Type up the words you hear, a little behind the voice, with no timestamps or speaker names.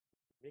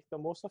make the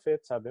most of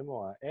it, sabi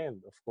mo nga, and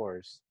of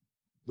course,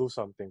 do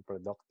something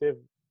productive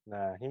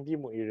na hindi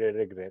mo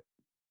i-regret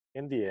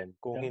in the end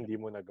kung Yeah. hindi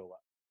mo nagawa.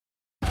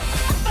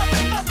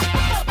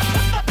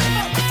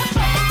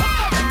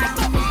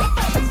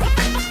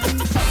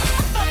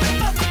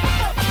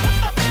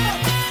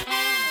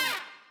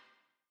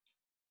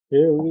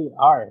 Here we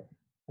are.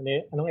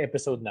 Anong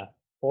episode na?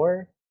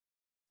 4?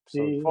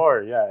 Episode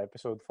 4, yeah,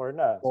 episode 4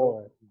 na. 4.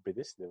 So,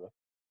 bilis, di ba?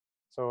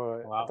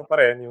 So, Wow. ito pa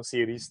rin yung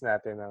series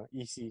natin ng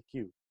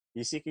ECQ.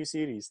 ECQ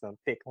series ng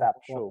TikTok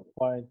Show.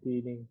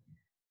 Quarantining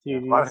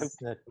Quarantining series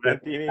na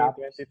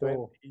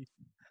 2020.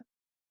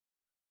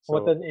 So,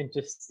 what an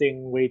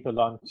interesting way to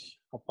launch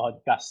a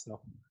podcast,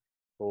 no?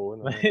 Oo,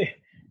 no.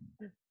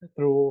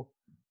 Through,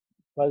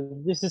 well,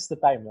 this is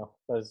the time, no?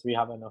 Because we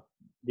have,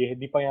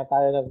 di pa nga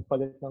tayo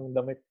nagpalit ng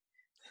damit.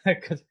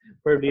 Because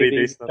probably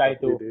they try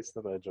to,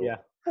 joke.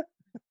 yeah.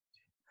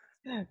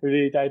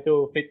 Really try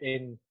to fit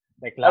in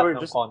like lahat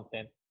ng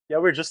content.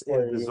 Yeah, we're just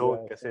in the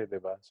zone kasi, di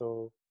ba?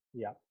 So,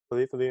 yeah.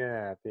 Tuloy-tuloy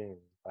na natin.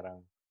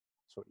 Parang,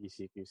 so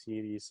ECQ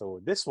series.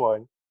 So, this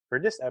one, for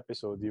this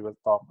episode, we will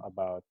talk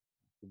about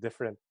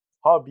different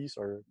hobbies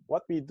or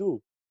what we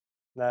do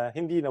na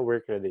hindi na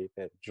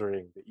work-related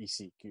during the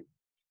ECQ.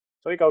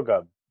 So, ikaw,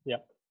 Gab.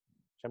 Yeah.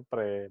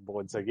 Siyempre,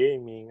 bukod sa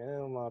gaming,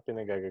 ano mga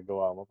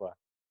pinagagagawa mo pa?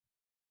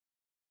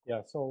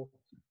 Yeah, so,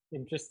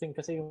 interesting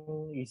kasi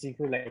yung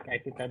ECQ, like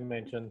I think I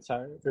mentioned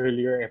sa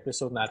earlier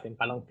episode natin,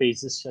 parang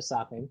phases siya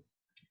sa akin.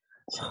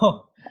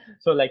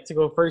 So like,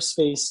 siguro first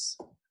phase,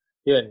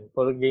 yun,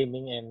 puro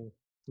gaming and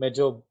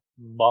medyo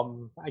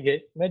bomb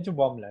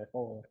life.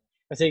 Oo.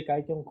 Kasi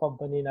kahit yung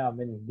company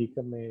namin, hindi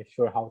kami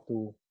sure how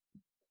to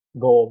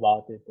go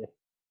about it.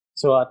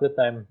 So at the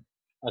time,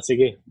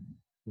 sige,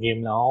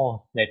 game na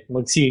ako.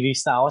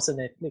 Mag-series na ako sa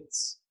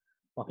Netflix.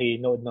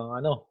 Makinood ng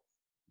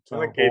So,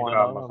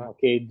 nag-K-drama ka?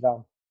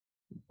 K-drama.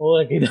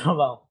 Oo,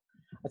 nag-K-drama ako.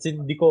 Kasi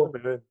hindi ko...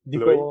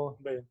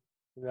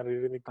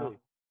 Naririnig ko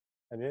eh.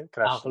 Ano yun?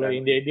 Crash Chloe,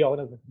 hindi ako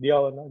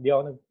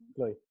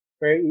nag-Chloe.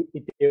 Pero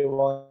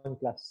Itaewon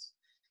Class.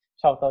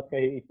 Shoutout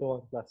kay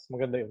Itaewon Class.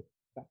 Maganda yun.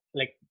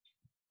 Like,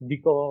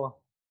 hindi ko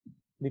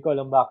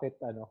alam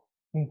bakit,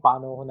 kung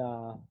paano ako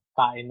na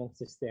kain ng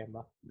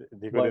sistema.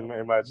 Hindi ko din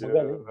ma-imagine na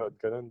nanonood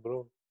ka nun,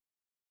 bro.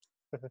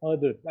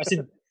 Dude. As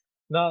in,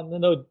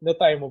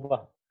 na-try mo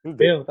ba?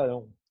 Hindi. Yung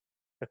tanong.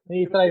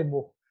 Na-try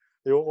mo.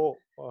 Yung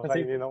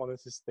kakainin ako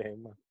ng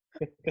sistema.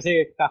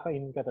 Kasi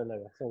kakainin ka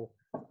talaga. So,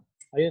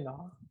 ayun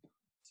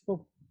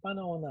So,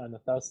 paano ako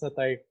na tapos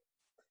na-try.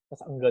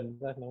 Tapos ang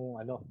ganda ng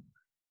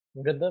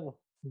ang ganda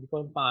mo. Hindi ko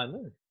alam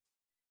paano.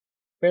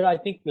 Pero I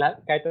think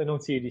kahit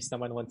anong series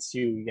naman once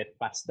you get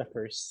past the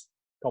first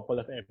couple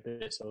of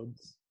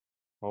episodes,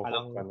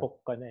 parang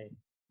hook ka na eh.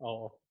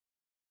 Oo.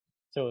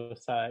 So,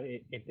 sa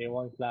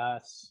Itaewon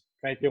Class,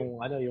 kahit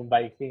yung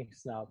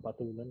Vikings na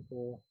patulan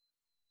ko,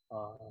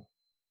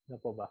 ano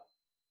po ba?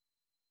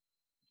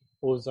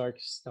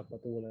 Ozarks na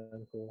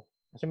patulan ko.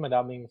 Kasi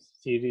madaming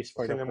series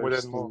for the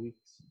first 2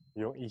 weeks.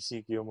 Yung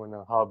ECQ mo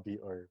ng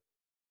hobby or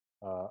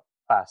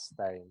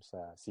pastime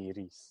sa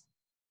series.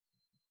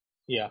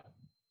 Yeah.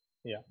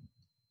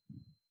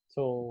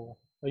 So,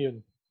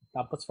 ayun.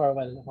 Tapos for a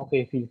while,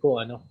 okay, feel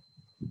ko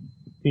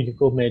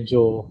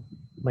medyo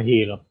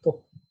mahirap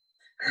to.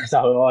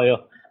 Sabi ko,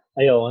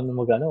 ayaw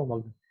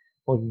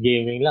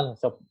mag-gaming lang.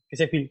 So,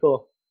 kasi feel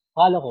ko,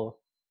 akala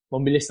ko,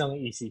 mabilis ng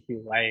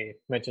ECQ.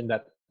 I mentioned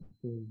that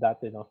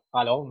dati,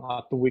 akala ko,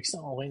 mga 2 weeks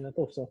na okay na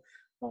to.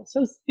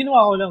 So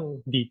ginawa ko lang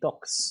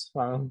detox.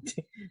 Parang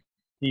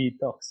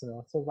detox,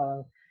 no? So,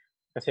 parang,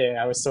 kasi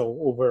I was so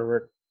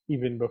overworked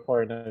even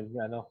before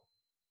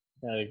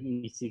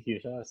nag-ECQ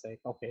siya. I was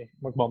like, okay,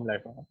 mag-bomb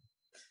life ako.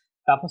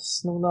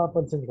 Tapos, nung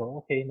napansin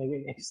ko, okay,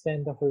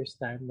 nag-extend the first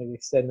time,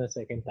 nag-extend the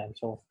second time.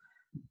 So,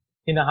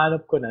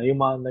 hinahanap ko na yung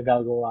mga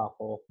nagagawa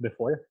ko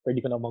before, pwede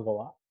ko na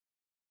magawa.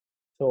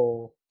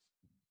 So,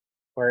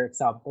 for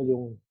example,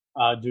 yung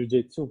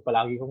jiu-jitsu,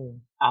 palagi kong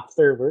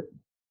after work,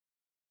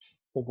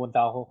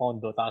 pupunta ako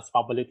condo, tapos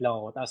papalit lang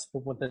ako, tapos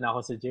pupunta na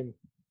ako sa gym.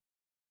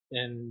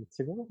 And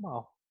siguro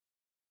mga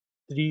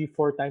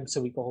 3-4 times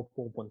a week ako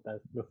pupunta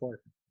before.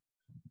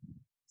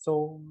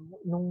 So,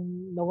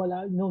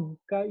 nung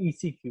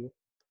ka-ECQ,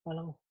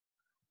 parang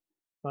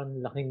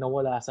laking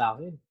nawala sa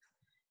akin.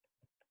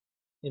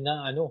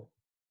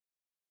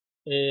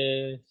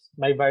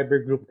 My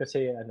Viber group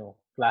kasi,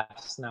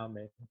 class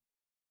namin.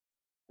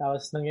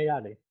 Tapos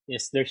nangyayari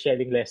is they're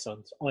sharing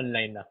lessons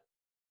online na.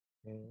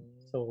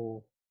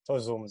 So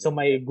Zoom. So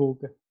may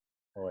Google,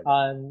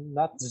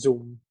 not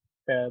Zoom,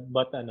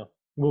 but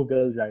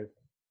Google Drive.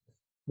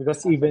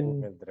 Because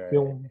even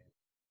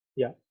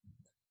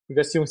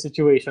because yung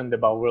situation,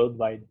 diba,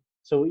 worldwide.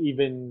 So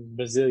even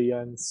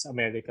Brazilians,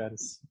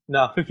 Americans,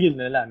 na-feel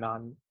nila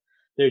na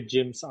their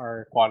gyms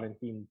are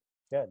quarantined.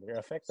 Yeah, they're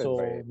affected So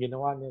by it.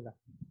 ginawa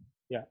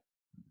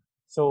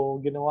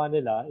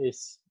nila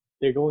is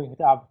they're going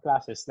to have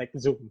classes like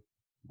Zoom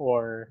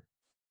or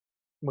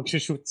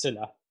mag-shoot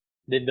sila.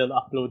 Then they'll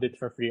upload it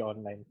for free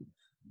online.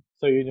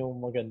 So yun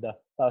yung maganda.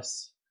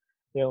 Tapos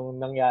yung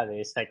nangyari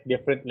is like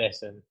different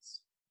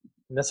lessons.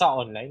 nasa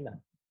online na.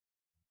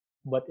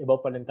 But iba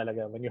pa rin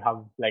talaga when you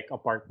have like a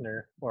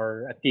partner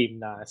or a team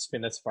na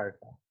spin-as-far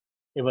ka.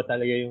 Iba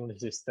talaga yung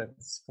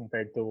resistance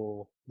compared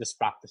to just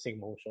practicing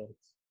motions.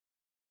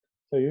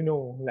 So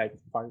like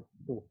part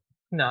 2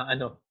 na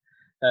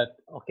that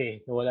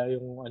okay, wala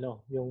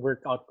yung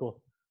workout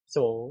ko.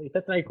 So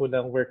itatry ko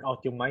lang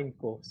workout yung mind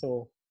ko.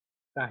 So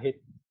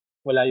kahit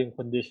wala yung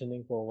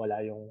conditioning ko,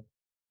 wala yung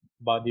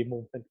body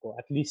movement ko,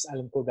 at least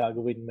alam ko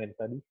gagawin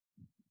mentally.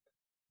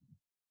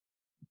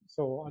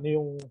 So ano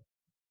yung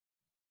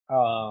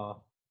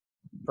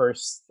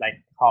first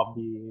like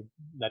hobby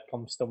that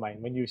comes to mind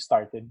when you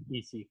started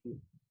ECQ?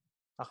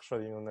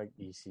 Actually, nung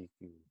nag-ECQ,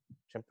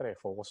 syempre,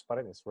 focus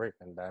pa rin is work.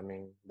 Ang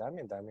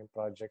daming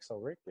projects sa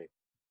work eh.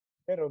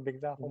 Pero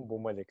bigla akong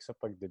bumalik sa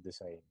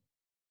pagde-design.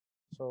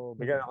 So,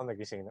 bigla ako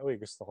nagising na,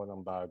 gusto ko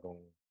ng bagong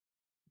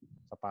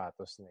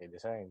sapatos na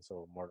i-design.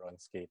 So, more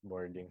on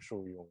skateboarding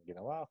shoe yung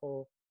ginawa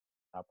ko.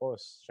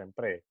 Tapos,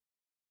 syempre,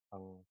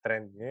 ang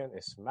trend ngayon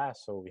is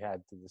mask. So, we had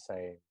to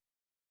design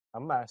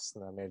a mask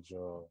na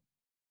medyo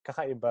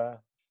kakaiba,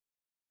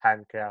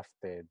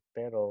 handcrafted.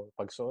 Pero,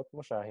 pag suot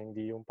mo siya,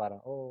 hindi yung parang,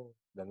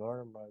 the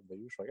normal, the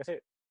usual. Kasi,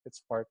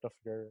 it's part of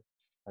your,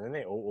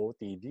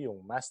 OOTD,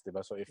 yung mask,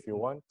 diba? So, if you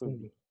want to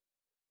be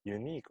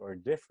unique or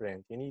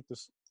different, you need to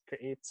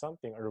create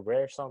something or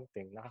wear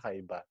something na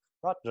kakaiba.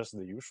 Not just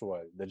the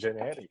usual, the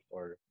generic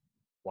or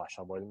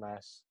washable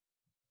mask,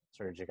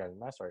 surgical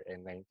mask, or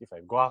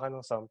N95. Gawa ka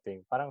ng something,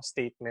 parang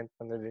statement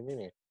mo na din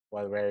yun eh,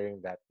 while wearing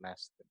that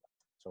mask. Diba?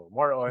 So,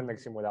 more on,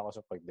 nagsimula ako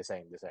sa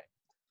pag-design.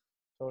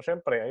 So,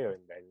 syempre,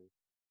 ayun, dahil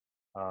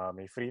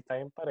may free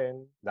time pa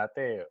rin.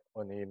 Dati,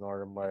 on a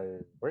normal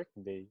work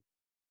day,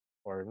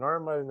 or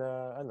normal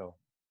na,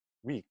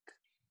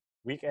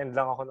 weekend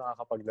lang ako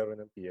nakakapaglaro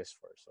ng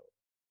PS4. So,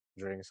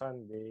 during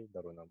Sunday,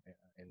 laro ng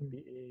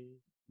NBA,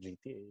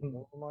 GTA,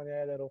 yung mga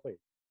nilalaro ko eh.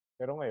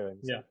 Pero ngayon,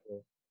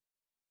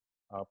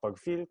 pag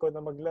feel ko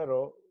na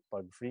maglaro,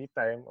 pag free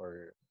time,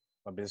 or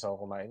mabilis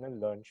ako kumain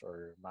ng lunch,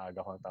 or maaga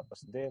ko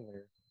tapos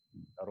dinner,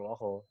 laro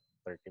ako,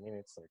 30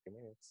 minutes.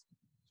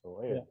 So,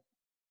 ayun.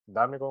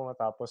 Dami kong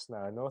natapos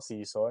na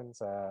season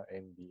sa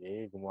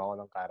NBA. Gumawa ko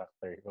ng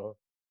character ko.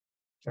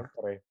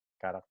 Siyempre,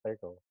 character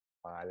ko,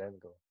 pangalan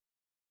ko.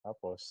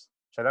 Tapos,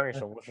 siya lang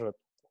yung shoot.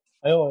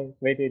 Ayun,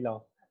 wait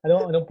lang.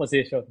 Anong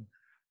position?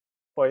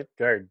 Point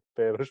guard.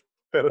 Pero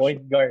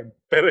point guard.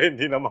 Pero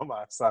hindi na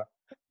mamasa.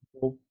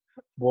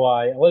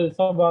 Buhay. Well,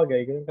 sa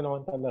bagay, ganun ka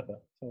naman talaga.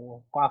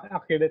 So,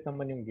 accurate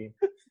naman yung game.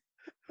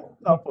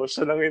 Tapos,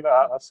 siya lang yung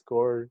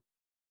nakaka-score.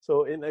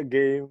 So, in a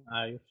game,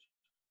 ayos.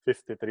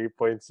 53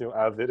 points yung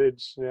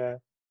average niya.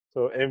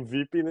 So,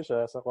 MVP na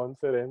siya sa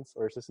conference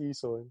or sa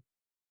season.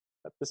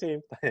 At the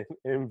same time,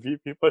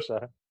 MVP pa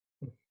siya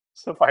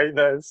sa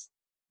finals.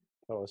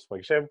 Tapos,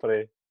 pag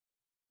syempre,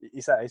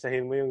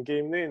 isa-isahin mo yung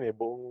game na yun eh,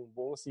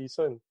 buong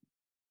season.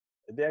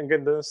 Hindi, ang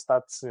ganda ng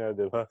stats niya,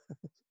 di ba?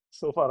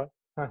 So, parang,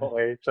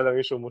 okay, siya lang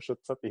yung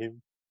sumushoot sa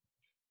team.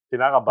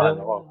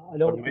 Kinakabahan ako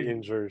pag may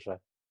injure siya.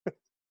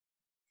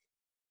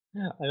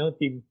 Anong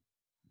team?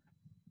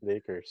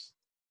 Lakers.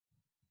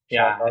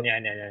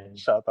 Yan.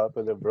 Shout out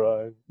to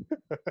LeBron.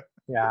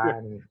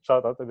 Yan.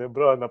 Shout out to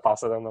LeBron.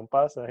 Napasa lang ng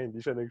pasa. Hindi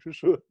siya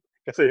nagsushoot.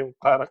 Kasi yung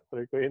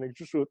character ko yung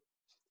nagsushoot.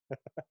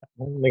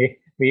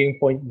 Naging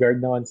point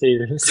guard naman si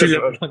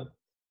LeBron.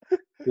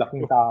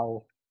 Laking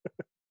tao.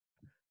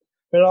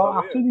 Pero so,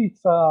 actually,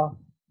 sa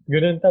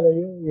ganun talaga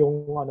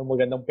yung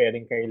magandang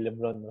pairing kay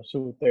LeBron, no?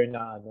 Shooter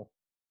na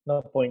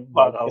na point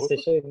guard. Bakaw. Kasi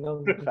siya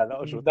Kala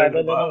ko shooter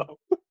na bakaw.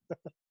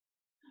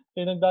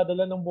 Siya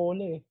nagdadala ng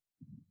bola eh.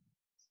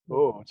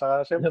 Oo,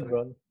 tsaka syempre,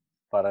 LeBron.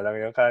 para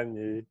lang yung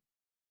Kanye,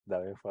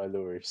 daming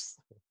followers.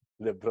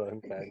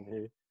 LeBron,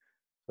 Kanye.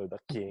 So, the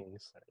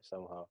Kings,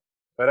 somehow.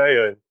 Pero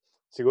ayun,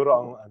 siguro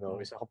ang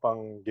isa ko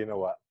pang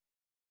ginawa,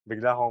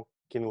 bigla akong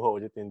kinuha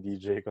ulit yung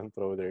DJ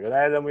controller.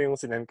 Kaya alam mo yung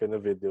sinend ko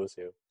na video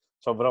sa'yo.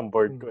 Sobrang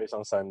bored ko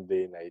isang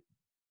Sunday night.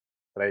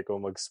 Try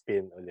ko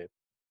mag-spin ulit.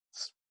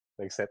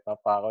 Nag-set up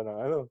pa ako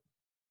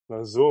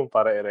ng Zoom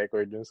para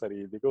i-record yung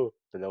sarili ko.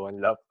 2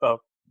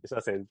 laptop,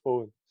 isa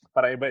cellphone.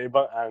 Para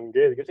iba-ibang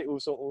angle. Kasi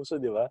usong-uso,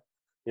 di ba?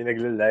 Yung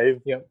nagla-live.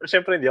 Yep. Pero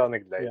syempre hindi ako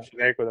nag-live.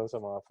 Share ko lang sa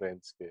mga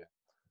friends ko.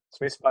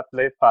 So, may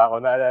spotlight pa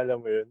ako. Naalala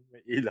mo yun?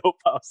 May ilaw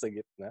pa ako sa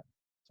gitna.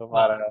 So,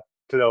 para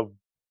club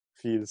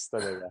feels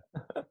talaga.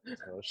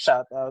 So,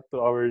 shout out to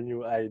our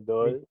new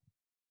idol,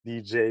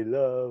 DJ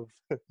Love.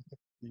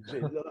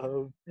 DJ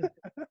Love.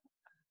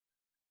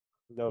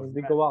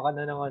 Hindi gawa ka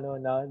na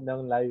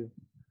ng live.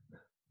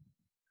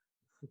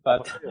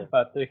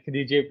 Patrick,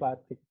 DJ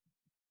Patrick.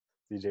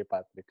 DJ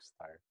Patrick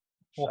Star.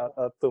 Shout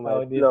out to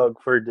my vlog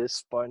for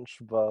this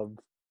SpongeBob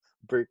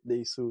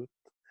birthday suit.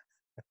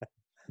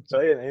 So,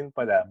 ayun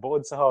pala.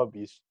 Bukod sa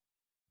hobbies,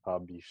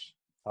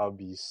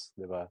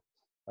 di ba?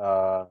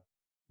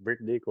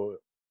 Birthday ko,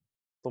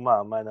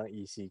 tumama ng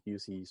ECQ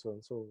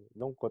season. So,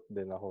 lungkot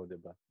din ako, di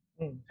ba?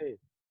 Kasi,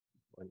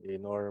 on a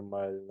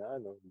normal na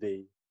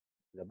day,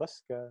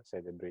 labas ka,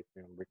 celebrate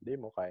mo yung birthday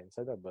mo, kain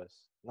sa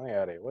labas.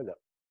 Nangyari, wala.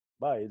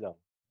 Bahay lang.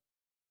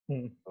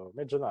 So,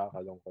 medyo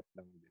nakakalungkot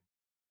lang din.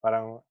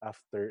 parang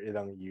after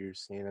ilang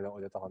years, ngayon na lang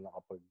ulit ako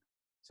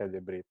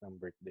nakapag-celebrate ng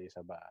birthday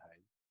sa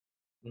bahay.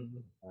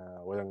 Mm.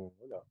 Wala.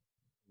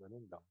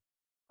 Ganun lang.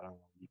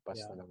 Parang lipas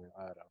Yeah. na lang yung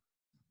araw.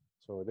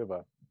 So, di ba?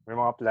 May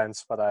mga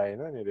plans pa tayo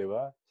nun, di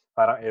ba?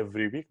 Parang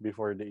every week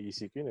before the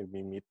ECQ,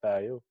 nagmi-meet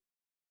tayo.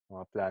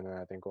 Mga plano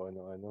natin kung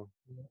ano-ano.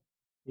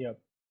 Yep.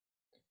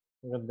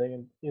 Maganda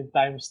yung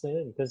times na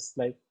yun. Because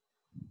like,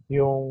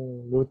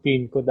 yung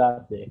routine ko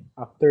dati,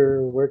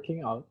 after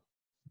working out,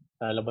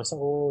 lalabas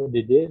ako,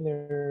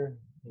 dinner,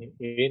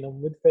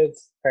 iinom with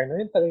friends. Kaya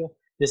na yun talaga.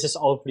 This is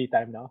all free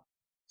time now.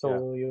 Yeah. So,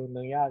 yung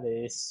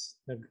nangyari is,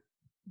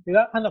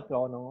 naghanap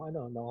ako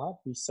ng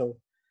hobby. So,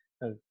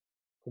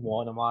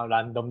 kumuha ng mga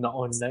random na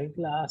online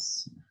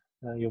class,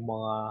 yung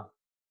mga,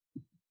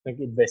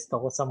 nag-invest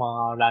ako sa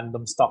mga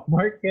random stock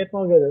market,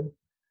 mga ganun.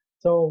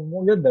 So,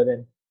 maganda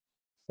rin.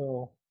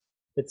 So,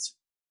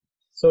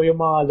 yung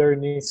mga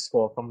learnings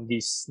ko from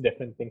these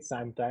different things na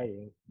I'm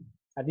trying,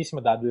 at least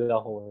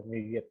madadala ako when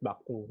we get back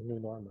to new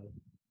normal.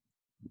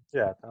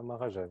 Yeah, tama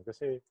ka dyan.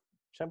 Kasi,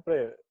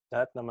 syempre,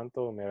 lahat naman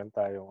to, meron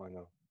tayong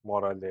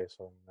moral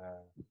lesson na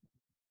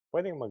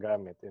pwedeng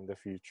magamit in the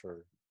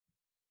future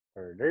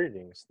for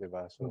learnings, di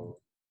ba?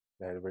 So,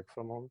 dahil work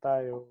from home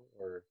tayo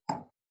or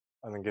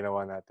anong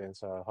ginawa natin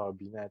sa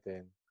hobby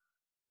natin.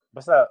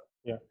 Basta,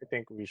 Yeah. I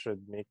think we should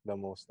make the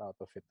most out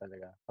of it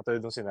talaga.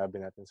 Katulad nung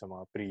sinabi natin sa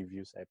mga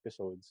previous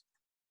episodes.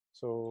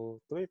 So,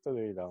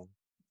 tuloy-tuloy lang.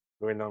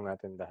 Gawin lang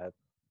natin lahat.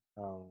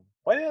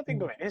 Pwede natin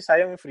gawin.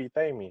 Sayang yung free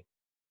time eh.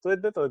 Tulad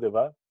na to, di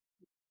ba?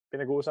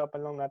 Pinag-uusapan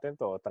lang natin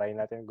to. Try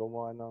natin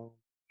gumawa ng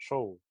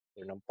show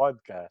or ng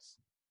podcast.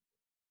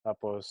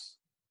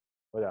 Tapos,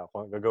 wala.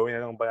 Kung gagawin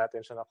na lang ba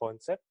natin siya na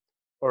concept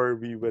or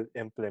we will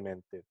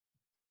implement it.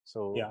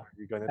 So, Yeah. are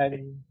we gonna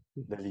take And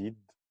the lead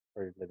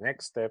or the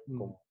next step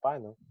kung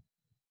paano?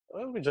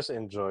 Or we just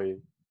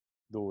enjoy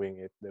doing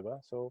it, di ba?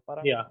 So,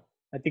 parang... Yeah.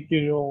 I think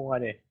yun yung,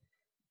 when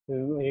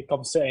it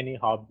comes to any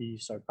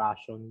hobbies or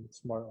passion, it's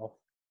more of,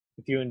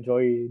 if you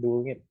enjoy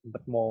doing it,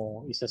 but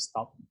mo isa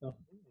stop. No?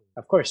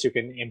 Of course, you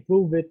can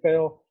improve it,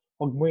 pero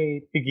huwag mo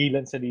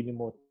pigilan sarili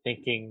mo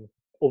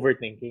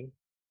overthinking.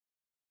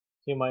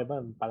 Yung mga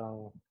iba,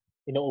 parang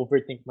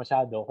ino-overthink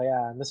masyado,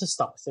 kaya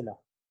nasa-stuck sila.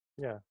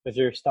 Yeah. Because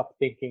you're stuck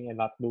thinking and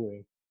not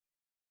doing.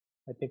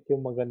 I think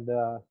yung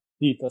maganda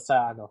dito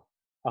sa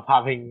of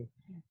having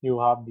new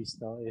hobbies,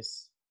 no,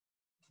 is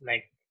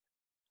like,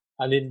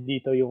 alin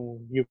dito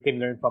yung you can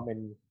learn from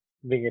and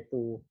bring it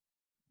to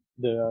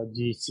the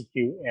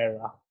GCQ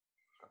era.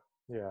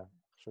 Yeah,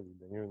 actually,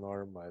 the new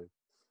normal.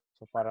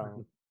 So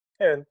parang,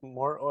 ayun,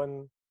 more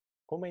on,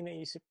 kung may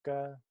naisip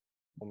ka,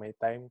 kung may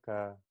time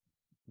ka,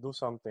 do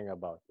something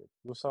about it.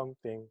 Do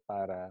something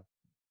para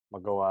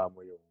magawa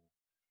mo yung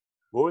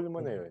goal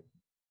mo na yun.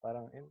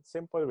 Parang in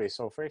simple way.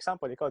 So, for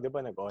example, ikaw, di ba,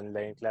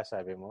 nag-online class,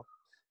 sabi mo?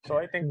 So,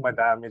 I think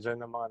madami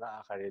dyan ng mga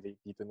nakaka-relate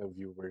dito na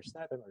viewers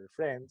natin or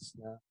friends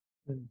na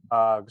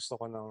gusto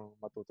ko nang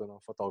matuto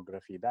ng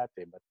photography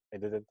dati but I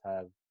didn't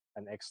have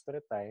an extra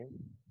time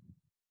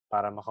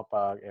para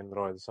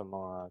makapag-enroll sa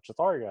mga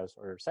tutorials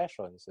or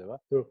sessions, di ba?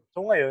 True.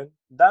 So ngayon,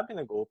 dami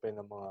nag-open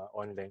ng mga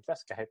online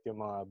class kahit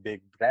yung mga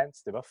big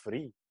brands, di ba,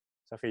 free.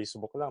 Sa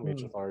Facebook lang may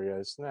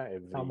tutorials na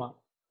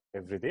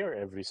every day or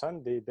every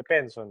Sunday.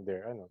 Depends on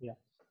their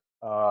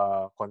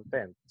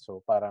content. So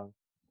parang,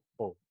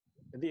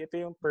 hindi ito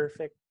yung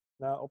perfect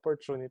na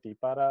opportunity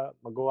para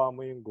magawa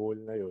mo yung goal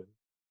na yun.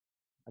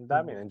 Ang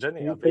dami.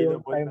 Nandiyan eh.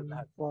 Available na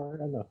lahat.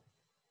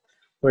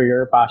 For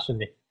your passion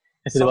eh.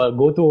 Kasi diba,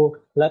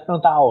 lahat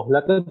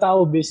ng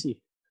tao busy.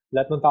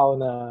 Lahat ng tao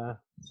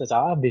na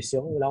busy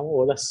ako, wala akong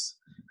oras.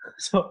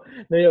 So,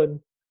 na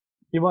yun,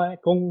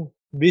 kung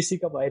busy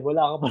ka pa and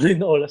wala ka pa rin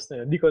na oras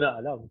na yun, hindi ko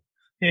na alam.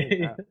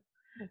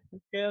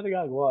 Kaya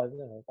nagagawa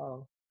na.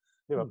 Parang,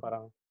 diba,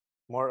 parang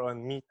more on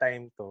me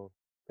time to.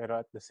 Pero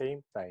at the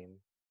same time,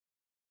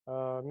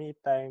 me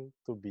time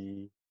to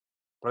be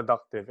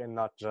productive and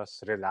not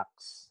just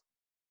relax.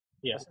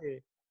 yeah. Kasi,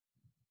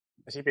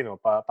 isipin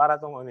mo, para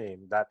tong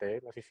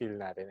dati,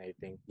 nafe-feel natin, I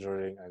think,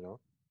 during,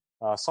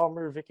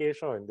 summer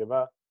vacation, di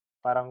ba?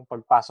 Parang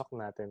pagpasok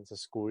natin sa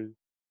school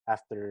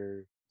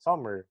after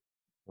summer,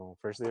 no,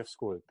 first day of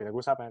school,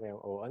 pinag-usapan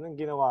natin, anong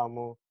ginawa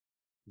mo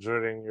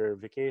during your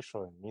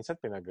vacation? Minsan,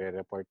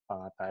 pinagre-report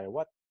pa nga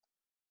tayo,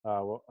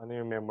 ano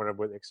yung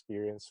memorable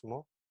experience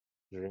mo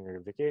during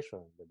your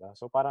vacation, di ba?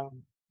 So, parang,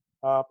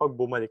 pag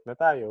bumalik na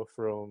tayo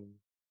from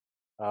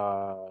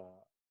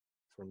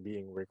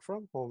being work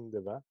from home, di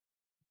ba?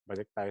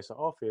 Balik tayo sa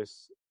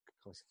office,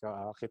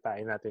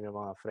 kitain natin yung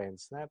mga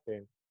friends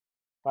natin.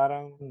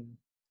 Parang,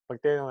 pag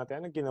tinanong natin,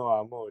 anong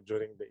ginawa mo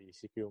during the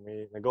ECQ?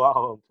 May nagawa ka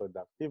bang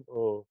productive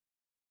o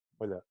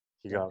wala?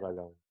 Higa ka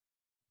lang.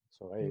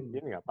 So,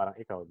 yun nga, parang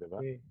ikaw, di ba?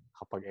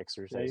 Kapag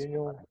exercise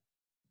mo parang.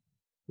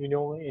 Yun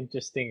yung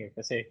interesting eh.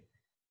 Kasi,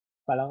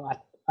 parang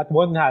at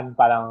one hand,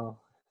 parang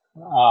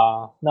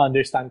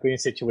na-understand ko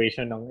yung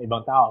situation ng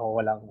ibang tao.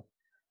 Walang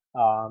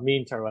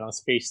means or walang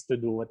space to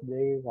do what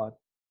they want.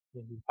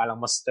 Parang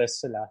mas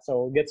stress sila.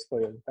 So, gets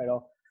ko yun.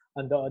 Pero,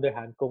 on the other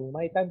hand, kung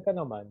may time ka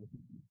naman,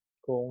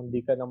 Kung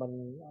hindi ka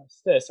naman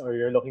stress or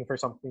you're looking for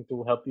something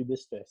to help you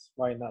distress,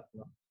 why not,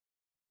 no?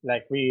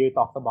 Like we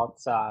talked about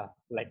sa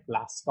like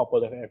last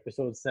couple of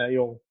episodes na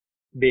yung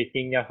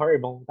baking niya for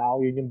ibang tao,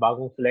 yun yung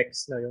bagong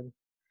flex na yun.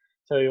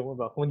 So yung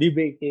iba, kung di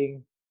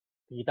baking,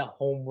 kita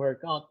home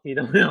workout,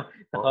 kita mo yung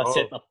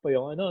naka-set Oo. up pa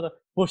yung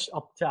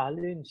push-up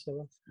challenge,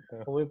 diba?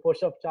 Kung may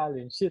push-up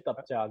challenge, sit-up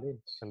challenge.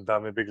 Ang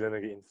dami bigla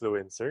naging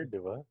influencer, di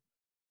ba?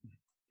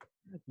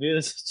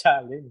 Reels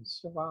challenge.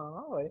 So,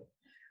 okay.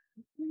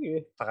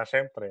 Sige. Saka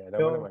syempre, alam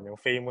mo naman, yung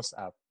famous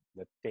app,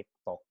 the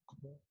TikTok.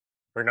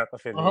 We're not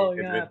affiliated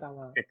with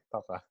Tama.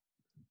 TikTok,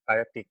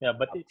 Kaya TikTok Yeah,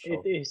 but it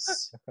show. is.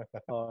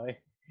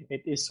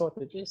 It is what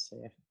it is,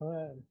 eh.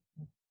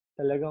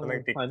 Talagang, Ano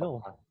yung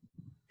TikTok,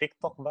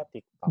 TikTok ba?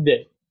 TikTok?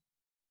 Hindi.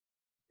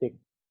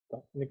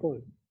 TikTok. Nicole.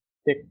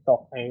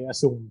 TikTok, I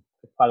assume,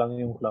 palang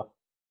yung clock.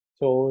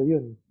 So,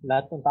 yun.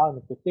 Lahat ng tao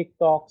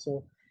nagpo-TikTok.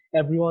 So,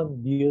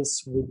 everyone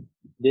deals with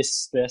this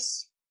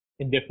stress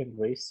in different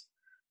ways.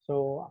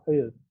 So,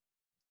 ayun.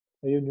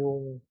 Ayun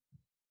yung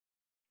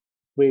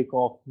way ko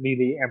of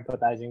really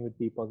empathizing with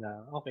people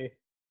na, okay.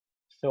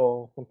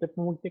 So, kung tip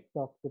mo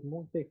mag-TikTok, tip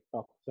mo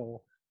mag-TikTok.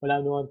 So,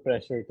 wala naman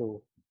pressure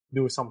to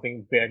do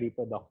something very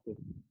productive.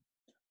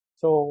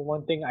 So,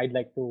 one thing I'd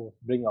like to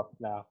bring up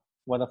na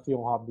one of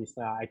yung hobbies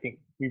na I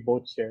think we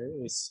both share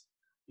is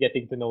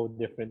getting to know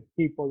different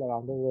people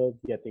around the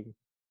world, getting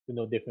to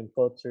know different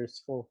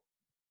cultures. So,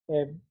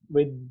 and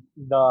with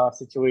the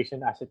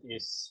situation as it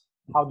is,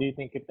 how do you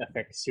think it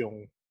affects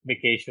yung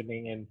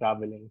vacationing and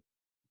traveling?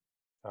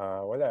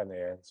 Wala na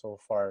yan.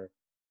 So far,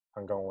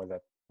 hanggang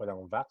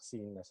walang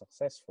vaccine na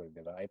successful,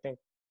 di ba? I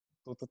think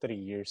 2 to 3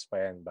 years pa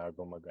yan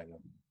bago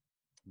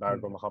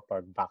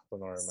makapag back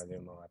to normal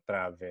yung mga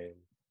travel.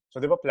 So,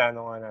 di ba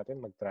plano nga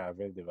natin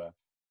mag-travel, di ba?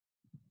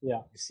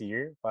 Yeah. This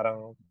year,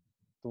 parang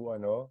to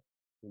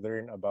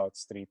learn about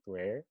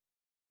streetwear.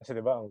 Kasi di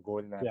ba, ang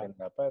goal natin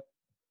dapat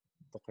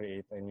to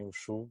create a new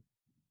shoe.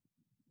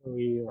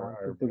 We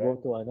wanted to go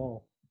to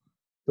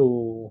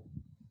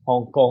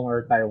Hong Kong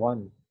or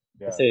Taiwan.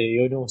 Yeah. Kasi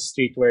yun yung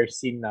streetwear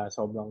scene na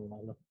sobrang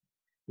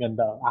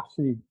ganda.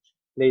 Actually,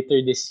 later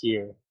this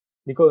year,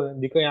 hindi ko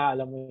nga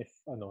alam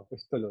if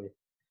tuloy.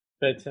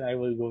 Friends and I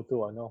will go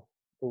to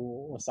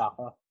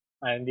Osaka.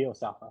 Hindi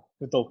Osaka,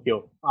 to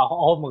Tokyo.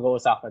 Ako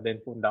mag-Osaka din,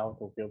 punta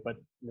ako Tokyo,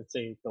 but let's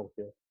say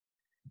Tokyo.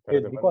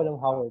 Pero Hindi ko alam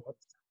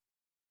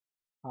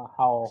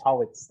how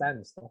it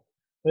stands, no?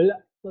 Well,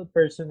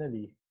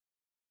 personally,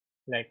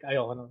 like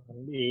ayoko nang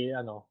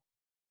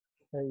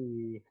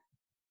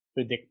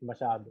i-predict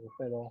masyado,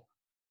 pero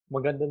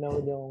maganda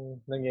naman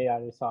yung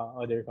nangyayari sa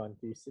other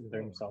countries in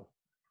terms of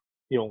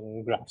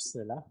yung graphs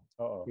nila.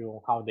 Oo. Yung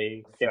how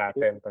they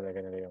flatten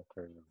talaga nila yung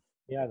curve.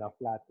 Yeah,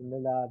 na-flatten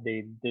nila.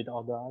 They did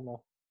all the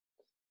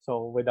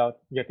So,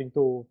 without getting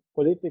too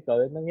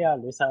political,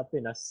 nangyari sa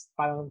Pinas,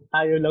 parang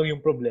tayo lang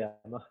yung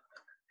problema.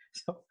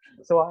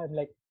 So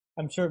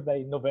I'm sure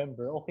by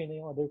November, okay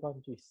na yung other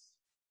countries.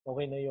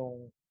 Okay na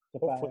yung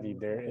Japan. Hopefully,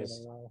 there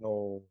is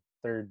no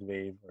third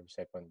wave or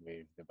second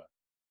wave, di ba?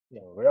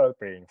 Yeah. So, we're all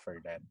praying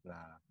for that na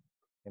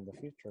in the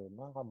future,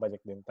 makakabalik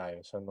din tayo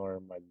sa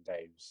normal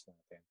lives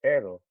natin.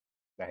 Pero,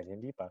 dahil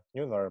hindi pa,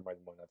 new normal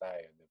muna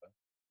tayo, di ba?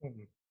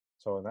 Mm-hmm.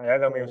 So,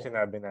 naalala mo yung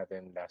sinabi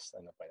natin last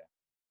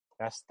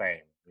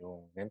time,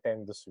 yung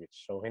Nintendo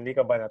Switch. So, hindi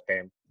ka ba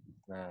na-tempt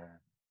na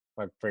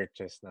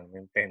mag-purchase ng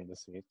Nintendo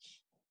Switch?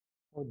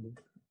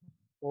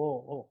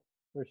 Oh,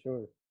 for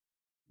sure.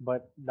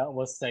 But that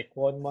was like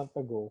 1 month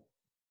ago.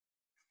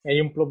 Eh,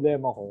 yung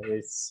problema ko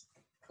is,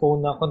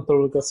 kung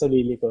na-control ko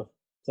sarili ko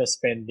sa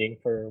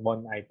spending for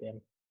one item,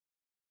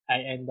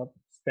 I end up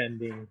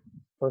spending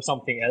for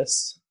something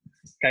else.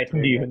 Kahit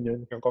hindi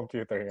yun. Yung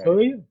computer nga.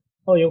 So, yun.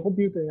 Oh, yung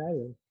computer nga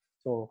yun.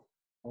 So,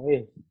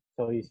 okay.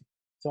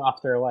 So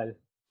after a while,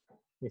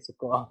 isip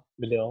ko,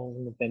 bili ako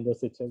ng Nintendo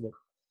Switch agad.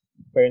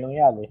 Pero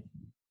nangyari,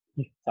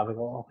 sabi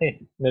ko,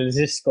 okay,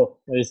 na-resist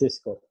ko.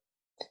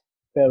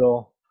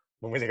 Pero,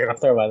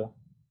 after a while,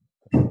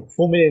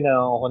 bumili na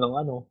ako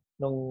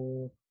ng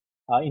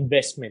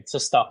investment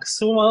sa stocks.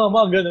 So,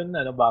 mga ganun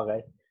na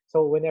bagay.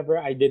 So, whenever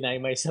I deny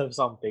myself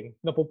something,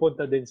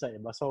 napupunta din sa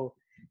iba. So,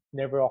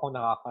 never ako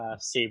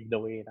nakaka-save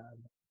the way na.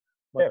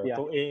 But yeah,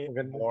 to a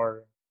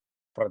more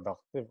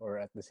productive or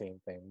at the same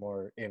time,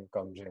 more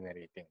income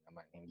generating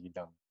naman. Hindi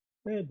lang.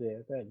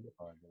 Pwede.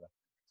 Oh, diba?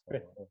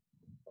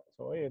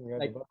 So, ayun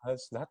nga, diba?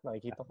 Halos lahat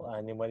nakikita ko,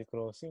 Animal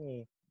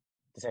Crossing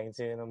Design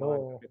sila ng mga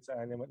gamit sa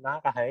animal.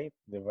 Nakaka-hype,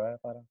 diba?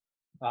 Parang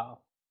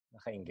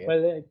naka-inggit.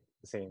 Well,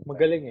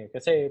 magaling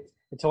kasi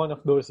it's one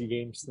of those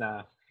games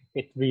na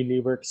it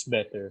really works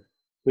better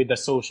with the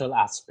social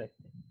aspect.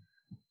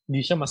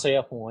 Hindi siya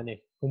masaya kung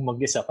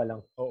mag-isa ka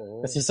lang.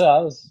 Oo. Kasi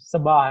sa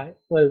bahay,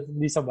 well,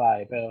 hindi sa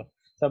bahay, pero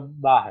sa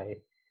bahay,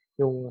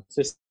 yung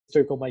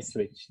sister ko may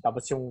Switch,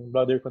 tapos yung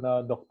brother ko na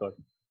doktor,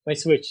 may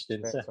Switch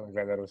din siya. So,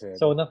 naglalaro sila.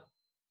 So,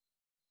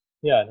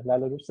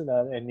 naglalaro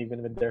sila and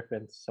even with their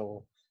friends.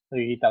 So,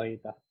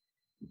 nakikita-kita.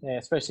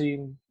 Especially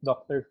yung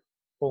doctor,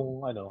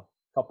 kung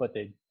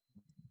kapatid,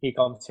 he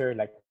comes here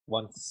like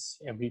once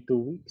every 2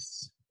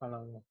 weeks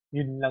Parang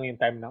yun lang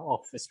yung time na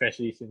off,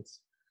 especially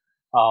since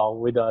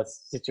with the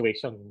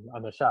situation,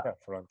 ano siya, Yeah,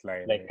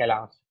 frontliner like siya.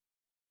 kailangan,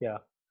 yeah.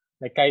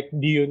 Like kahit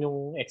di yun yung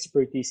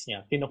expertise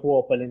niya,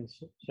 kinukuha pa rin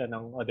siya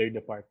ng other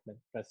department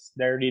because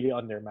they're really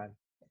undermanned.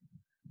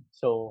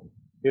 So,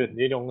 yun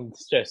yung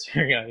stress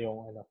nga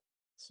yung ano,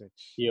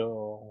 Switch.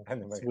 yung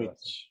Animal Crossing.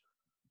 switch.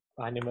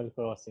 Animal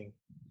Crossing.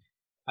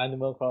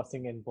 Animal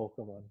Crossing and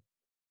Pokemon.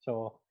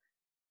 So,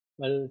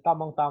 well,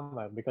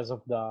 tamang-tama because of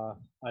the,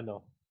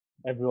 ano,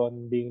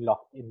 everyone being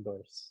locked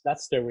indoors.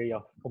 That's their way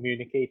of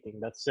communicating.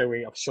 That's their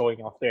way of showing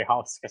off their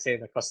house kasi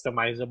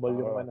customizable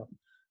yung Oo. ano,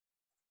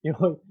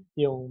 yung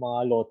yung mga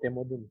lote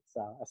mo dun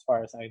sa as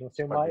far as I know.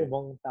 So, yung mga Pati,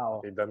 ibang tao,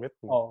 pati damit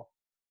mo. oh,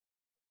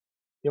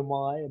 yung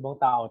mga ibang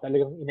tao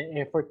talagang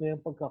ina-effort na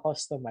yung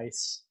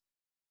pagka-customize.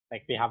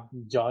 Like they have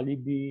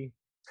Jollibee,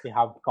 they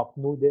have cup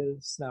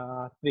noodles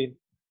na print.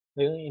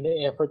 Talagang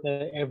ina-effort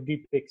na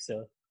every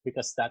pixel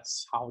because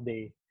that's how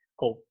they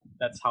cope.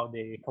 That's how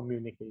they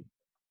communicate.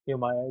 Yung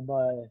mga iba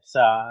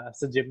sa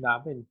gym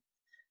namin,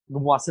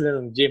 gumawa sila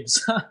ng gym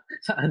sa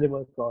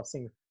Animal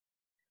Crossing.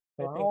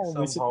 I So, think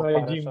visit somehow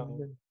my gym.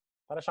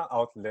 para siyang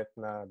outlet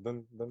na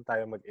doon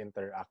tayo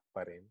mag-interact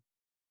pa rin.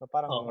 Na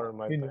parang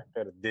normal pa Yun, rin,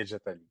 pero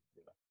digitally,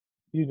 di ba?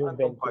 yun yung Parang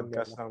itong venue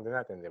podcast nila. lang din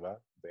natin, di ba?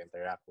 To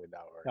interact with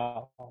our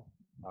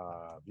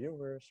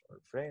viewers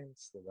or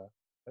friends, di ba?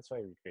 That's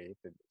why we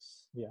created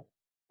this. Yeah.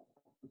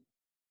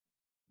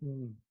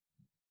 Mm.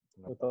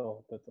 Ano pa?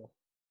 Totoo.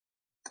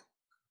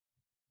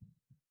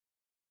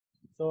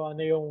 So,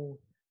 ano yung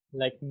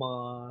like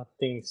mga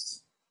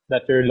things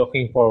that you're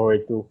looking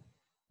forward to?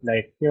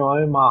 Like,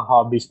 ano yung mga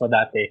hobbies mo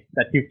dati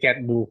that you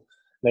can't do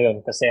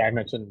ngayon? Kasi I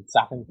mentioned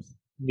sa akin,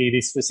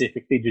 really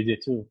specifically,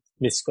 jiu-jitsu.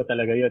 Miss ko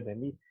talaga yun.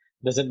 And it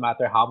doesn't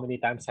matter how many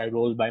times I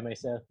roll by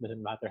myself.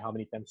 Doesn't matter how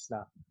many times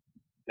na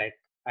like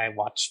I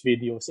watch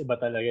videos. Iba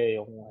talaga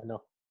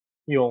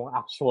yung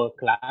actual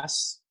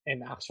class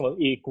and actual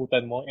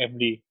iikutan mo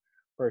every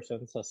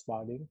person sa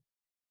sparring.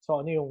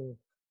 So, ano yung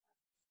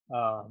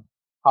uh,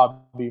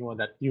 hobby mo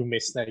that you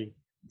miss na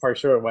for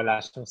sure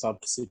wala siyang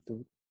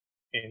substitute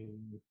in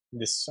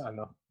this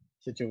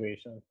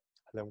situation?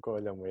 Alam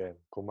mo yan,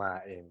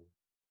 kumain.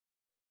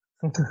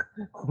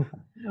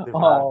 Di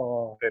ba?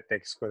 Oh,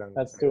 Text ko lang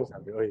that's sa'yo, true.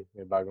 sabi, uy,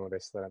 may bagong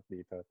restaurant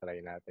dito,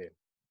 try natin.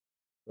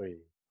 Uy,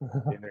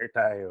 dinner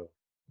tayo.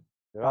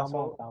 Di ba? Tama, So,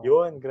 tama.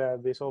 yun,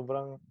 grabe,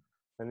 sobrang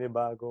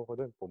nanibago ko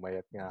dun.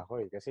 Pumayat nga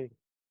ako eh. Kasi,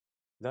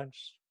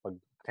 lunch,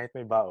 kahit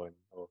may baon,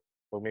 o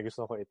pag may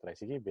gusto ko i-try,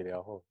 sige, bili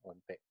ako,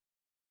 konti.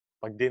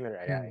 Pag dinner,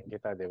 ayain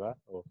kita, di ba?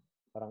 O,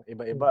 parang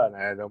iba-iba.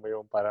 Naalala mo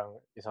yung parang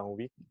isang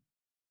week,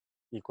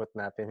 ikot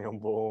natin yung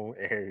buong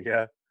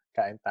area.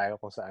 Kain tayo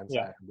kung Yeah,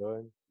 saan-saan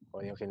doon.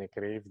 Kung yung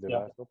kinikrave, di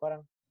yeah. ba? So,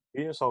 parang,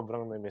 yun yung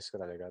sobrang na-miss ko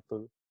talaga.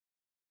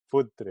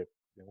 Food trip.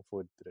 Yung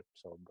food trip,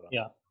 sobrang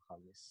Yeah.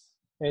 nakamiss.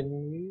 And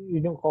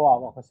yun yung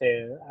kawawa kasi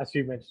as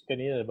you mentioned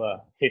kanina, diba,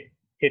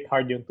 hit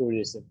hard yung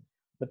tourism.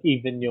 But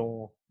even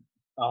yung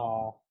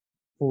uh,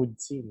 food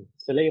scene,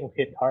 sila yung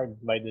hit hard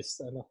by this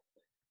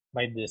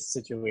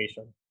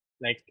situation.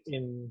 Like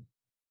in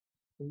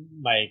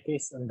my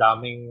case, ang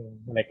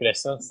daming like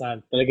restaurants na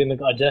talagang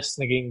nag-adjust,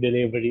 naging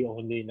delivery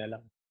only na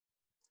lang.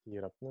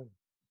 Hirap nun.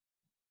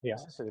 Yeah.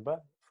 Kasi, di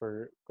ba,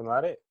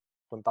 kunwari,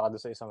 punta ka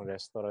doon sa isang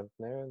restaurant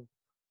na yun,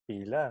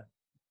 pila.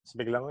 Tapos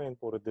biglang ngayon,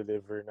 puro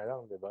deliver na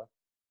lang, di ba?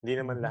 Hindi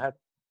naman lahat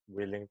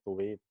willing to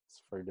wait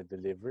for the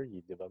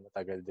delivery, di ba?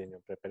 Matagal din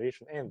yung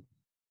preparation. And,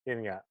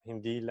 yun nga,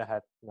 hindi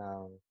lahat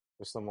ng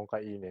gusto mong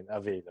kainin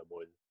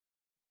available.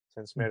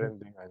 Since meron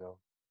ding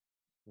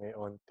may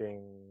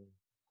onting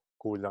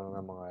kulang na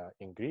mga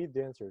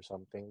ingredients or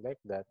something like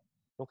that,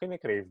 nung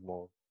kinikrave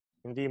mo,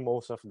 hindi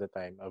most of the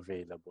time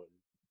available.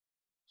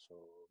 So,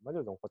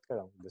 malulungkot ka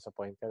lang,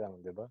 disappoint ka lang,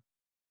 di ba?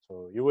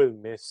 So, you will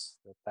miss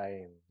the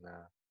time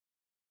na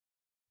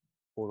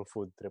puro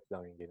food trip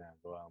lang yung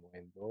ginagawa mo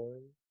and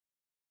all.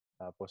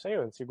 Tapos,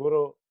 ayun,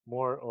 siguro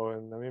more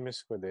on,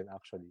 namimiss ko din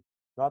actually,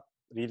 not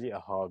really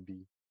a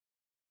hobby,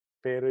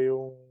 pero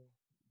yung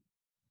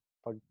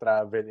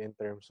pag-travel in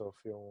terms of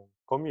yung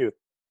commute.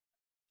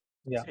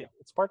 Yeah. Kasi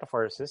it's part of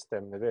our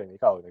system na din.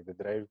 Ikaw,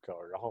 nagde-drive ka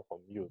or ako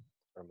commute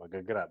or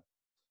mag-grab.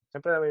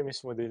 Siyempre,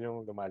 namimiss mo din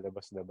yung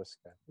lumalabas-labas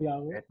ka. Yeah.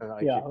 Kahit na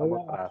Yeah. nakikita mo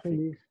Well, traffic.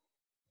 actually,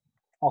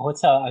 ako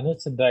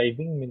sa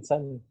driving,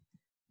 minsan,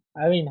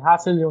 I mean,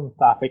 hassle yung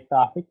traffic,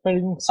 pero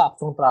yung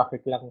saktong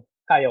traffic lang,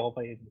 kaya ko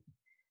pa yun.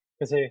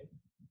 Kasi,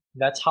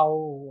 that's how,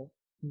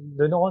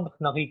 doon ako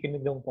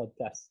nakikinig ng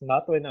podcast.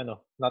 Not when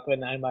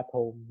I'm at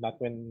home,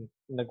 not when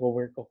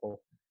nag-work ako.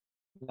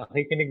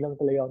 Nakikinig lang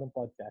talaga ako ng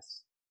podcast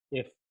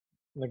if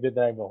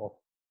nagde-drive ako.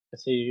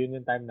 Kasi yun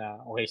yung time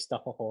na, okay,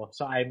 stuck ako.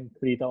 So, I'm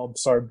free to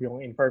absorb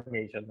yung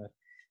information na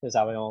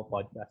sasabi ng mga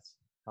podcast.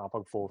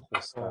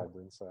 Nakapag-focus ka So,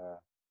 dun sa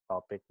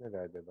topic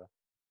nila, di ba?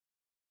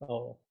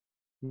 oh,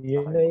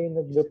 yun Okay, na yung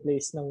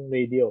nag-replace ng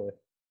radio eh.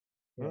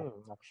 Yeah.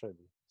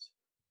 Actually.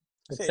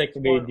 It's Kasi like it's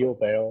more radio on,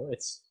 pero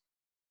it's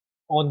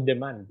on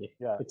demand eh.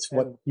 yeah, It's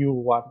what and you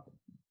want.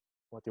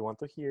 what you want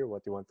to hear,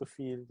 what you want to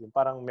feel. Yung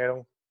parang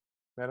merong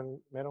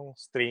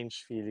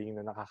strange feeling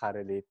na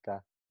nakaka-relate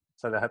ka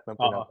sa lahat ng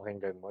Oo.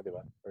 pinapakinggan mo, di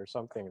ba? Or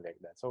something like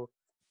that. So,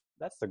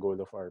 that's the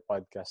goal of our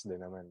podcast din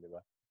naman, di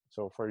ba?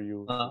 So, for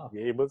you to Oo.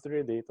 be able to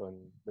relate on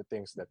the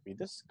things that we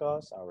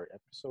discuss, our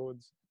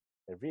episodes,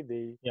 every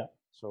day. Yeah.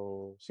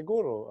 So,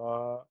 siguro,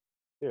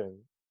 yun,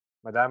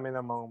 madami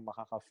namang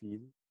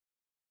makaka-feel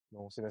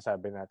nung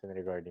sinasabi natin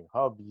regarding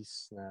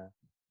hobbies na,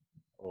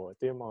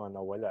 ito yung mga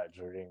nawala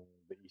during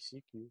the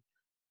ECQ.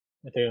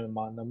 Ito yung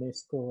mga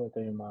na-miss ko.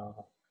 Ito yung mga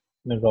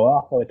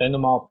nagawa ko. Ito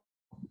yung mga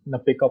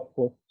na-pick up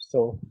ko.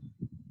 So,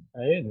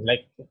 ayun,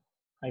 like,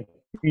 I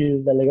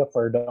feel talaga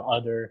for the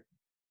other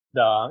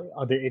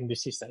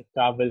industries like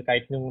travel,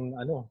 kahit yung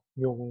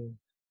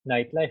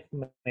nightlife,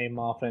 may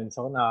mga friends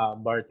ako na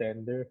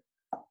bartender,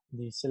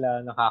 hindi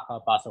sila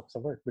nakakapasok sa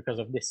work because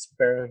of this.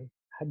 Pero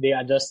they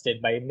adjusted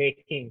by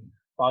making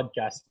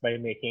podcasts, by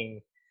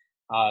making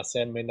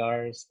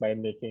seminars, by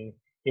making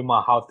yung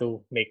mga how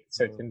to make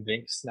certain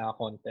drinks na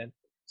content.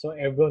 So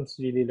everyone's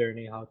really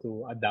learning how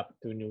to adapt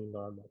to new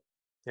normal.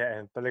 Yeah,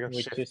 and talagang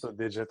Which shift is, to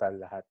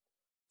digital lahat.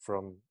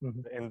 From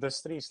mm-hmm. the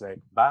industries like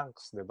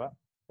banks, di ba?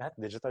 Lahat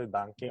digital Yeah.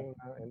 banking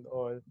na and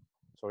all.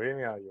 So yun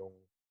nga, yung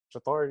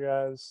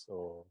tutorials,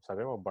 o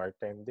sabi mo,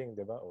 bartending,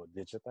 di ba? O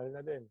digital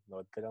na din.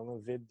 Nood ka lang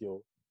ng video.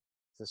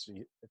 It's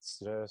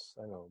just,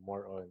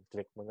 more on,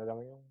 click mo na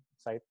lang yung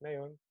site na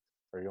yun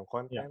or yung Yeah.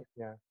 content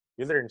niya.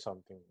 You learn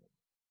something.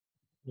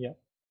 Yeah.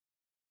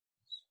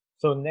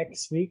 So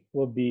next week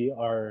will be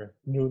our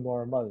new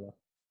normal,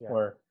 Yeah.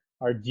 or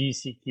our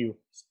GCQ.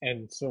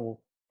 And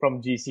so from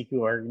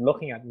GCQ, we're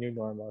looking at new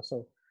normal.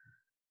 So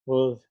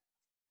we'll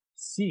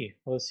see.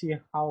 We'll see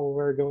how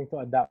we're going to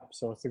adapt.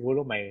 So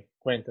siguro may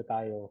kwento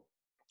tayo.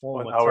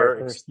 Oh, On what's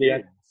our our first day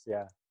at, experience,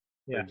 yeah,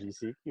 for yeah.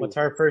 GCQ. What's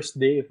our first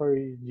day for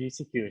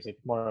GCQ? Is it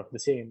more of the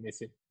same?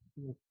 Is it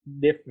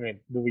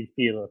different? Do we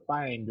feel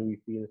fine? Do we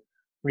feel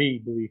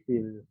free? Do we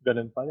feel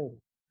ganun pa rin?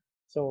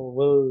 So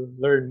we'll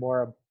learn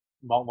more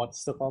about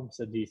what's to come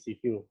sa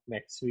GCQ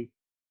next week.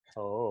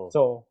 Oo.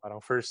 So,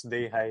 Parang first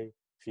day high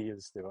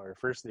feels, di ba? Or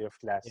first day of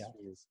class yeah,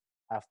 feels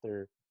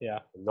after yeah,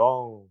 a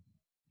long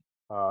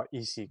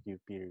ECQ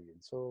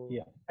period. So,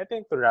 yeah. I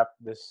think to wrap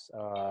this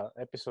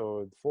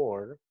episode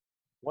 4,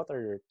 what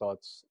are your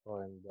thoughts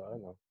on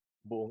the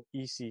buong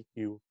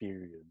ECQ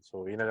period?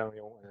 So, yun na lang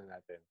yung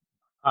natin,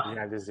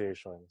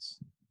 realizations.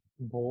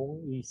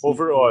 Buong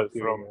Overall, ECQ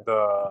from period.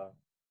 the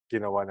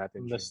ginawa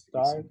natin From the during the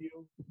start, ECQ,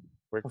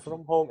 work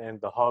from home, and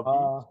the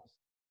hobby.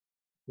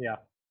 yeah,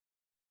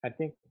 I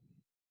think,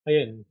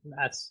 ayun,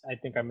 as I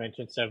think I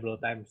mentioned several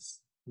times,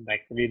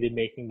 like really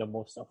making the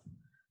most of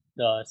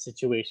the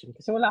situation.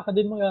 Kasi wala ka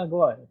din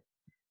magagawa.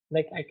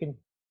 Like I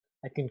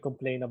can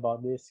complain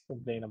about this,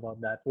 complain about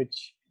that,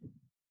 which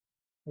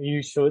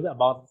you should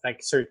about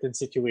like certain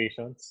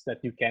situations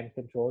that you can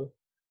control.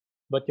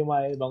 But yung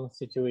mga ibang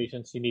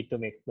situations, you need to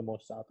make the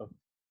most out of.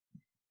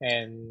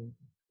 And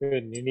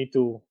you need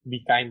to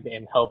be kind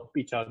and help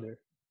each other.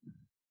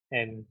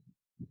 And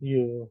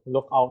you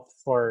look out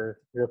for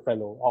your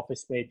fellow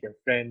office mate, your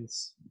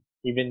friends,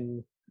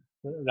 even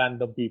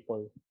random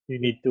people. You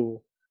need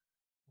to,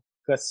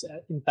 because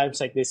in times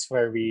like this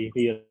where we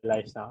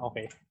realize now,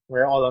 okay,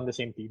 we're all on the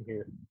same team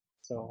here.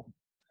 So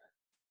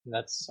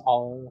that's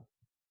all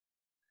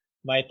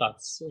my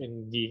thoughts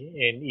in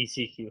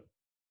ECQ.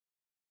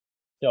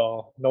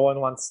 So no one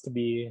wants to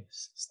be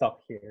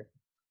stuck here,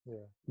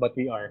 Yeah. but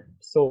we are.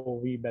 So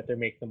we better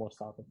make the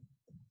most out of it.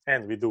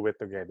 And we do it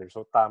together.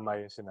 So, tama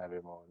yung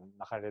sinabi mo.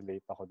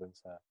 Nakarelate ako dun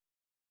sa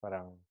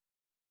parang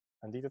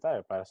andito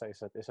tayo para sa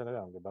isa't isa na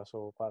lang, di ba?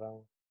 So,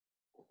 parang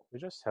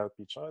we just help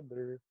each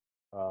other,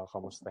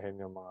 kamustahin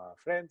yung mga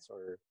friends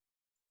or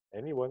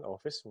anyone,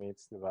 office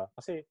mates, di ba?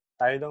 Kasi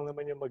tayo lang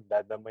naman yung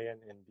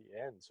magdadamayan in the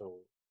end.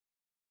 So,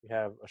 we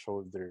have a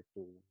shoulder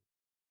to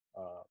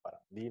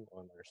parang lean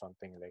on or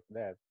something like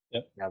that.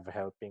 Yep. We have a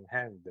helping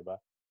hand, di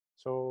ba?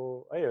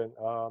 So, ayun,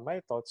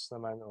 my thoughts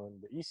naman on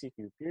the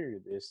ECQ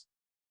period is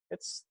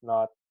it's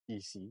not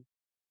easy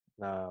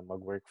na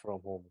mag-work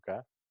from home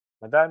ka.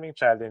 Madaming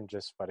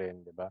challenges pa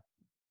rin, di ba?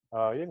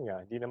 Yun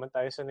nga, hindi naman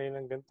tayo sanay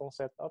ng gantong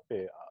setup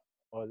eh.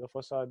 All of a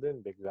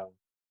sudden, biglang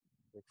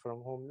work from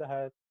home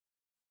lahat.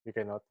 We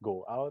cannot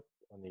go out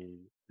on a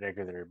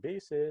regular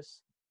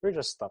basis. We're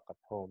just stuck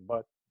at home.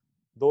 But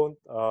don't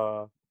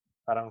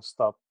parang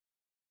stop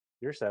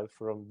yourself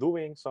from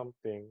doing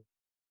something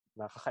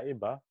na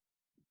kakaiba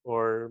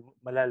or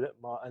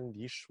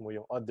ma-unleash mo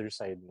yung other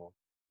side mo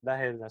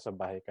dahil nasa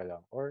bahay ka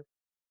lang or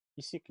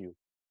ECQ.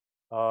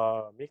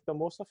 Make the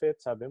most of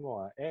it, sabi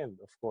mo nga, and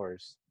of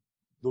course,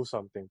 do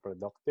something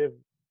productive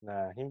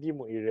na hindi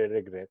mo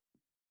i-regret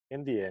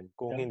in the end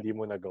kung Yep. hindi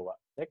mo nagawa.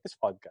 Like this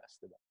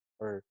podcast, diba?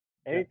 Or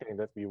anything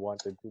that we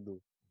wanted to do.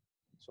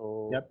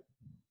 So, Yep.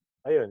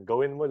 ayun,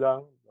 gawin mo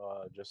lang.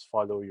 Just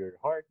follow your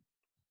heart.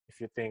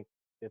 If you think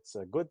it's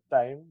a good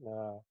time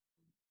na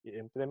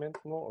i-implement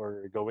mo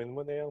or gawin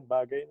mo na yung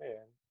bagay na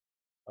yan,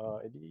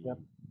 edi, Yep.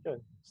 yun,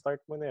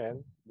 start mo na yan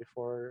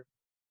before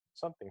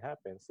something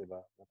happens,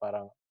 diba? Na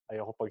parang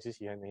ayoko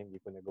pagsisihan na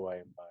hindi ko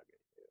nagawa yung bagay.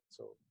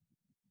 So,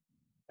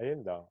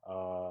 ayun lang.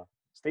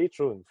 Stay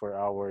tuned for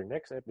our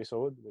next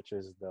episode, which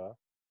is the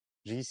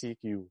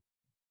GCQ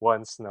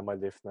once na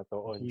ma-lift na to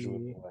on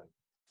June G 1.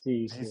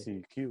 GQ.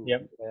 GCQ.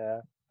 Yep, Yeah.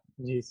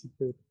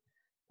 GCQ.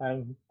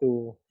 Time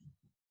to,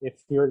 if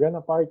you're gonna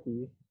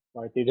party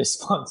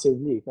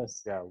responsibly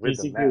because Yeah,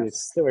 with the GCQ is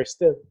mask.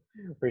 still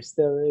we're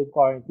still in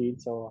quarantine.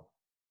 So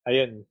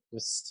ayun,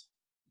 just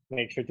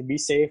make sure to be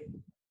safe.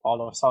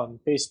 Follow us on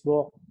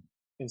Facebook,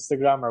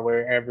 Instagram, or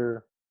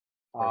wherever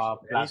For sure.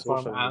 Any platform,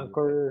 social media.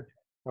 Anchor,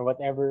 or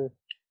whatever,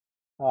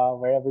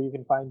 wherever you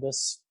can find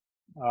us.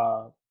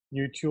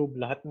 YouTube,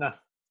 lahat na.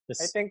 I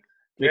Just think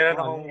click on meron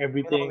akong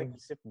everything.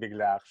 naisip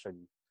bigla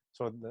actually.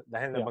 So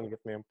dahil Yeah, nabanggit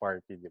mo yung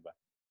party, di ba?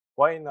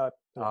 Why not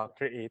yeah,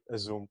 create a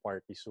Zoom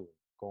party soon?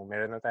 Kung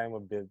meron na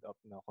tayong build up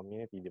na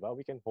community, di ba?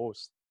 We can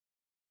host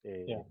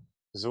a yeah.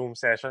 Zoom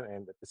session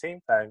and at the same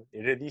time,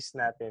 i-release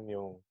natin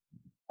yung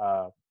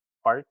uh,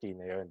 party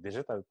na yun,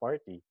 digital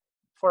party,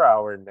 for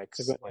our It's a next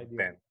good idea.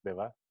 event, di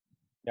ba?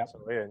 Yeah.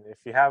 So ayun, if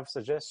you have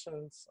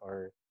suggestions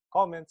or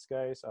comments,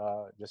 guys,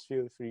 just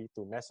feel free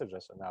to message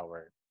us on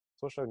our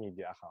social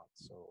media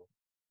accounts. So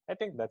I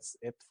think that's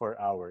it for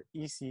our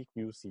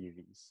ECQ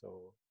series.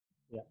 So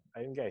Yeah.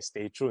 ayun guys,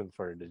 stay tuned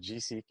for the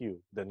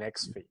GCQ, the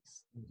next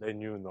phase, the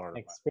new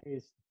normal. Next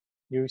phase,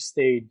 new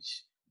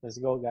stage. Let's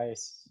go,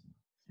 guys.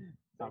 Thank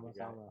you guys.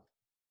 Sama-sama.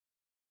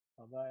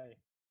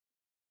 Bye-bye.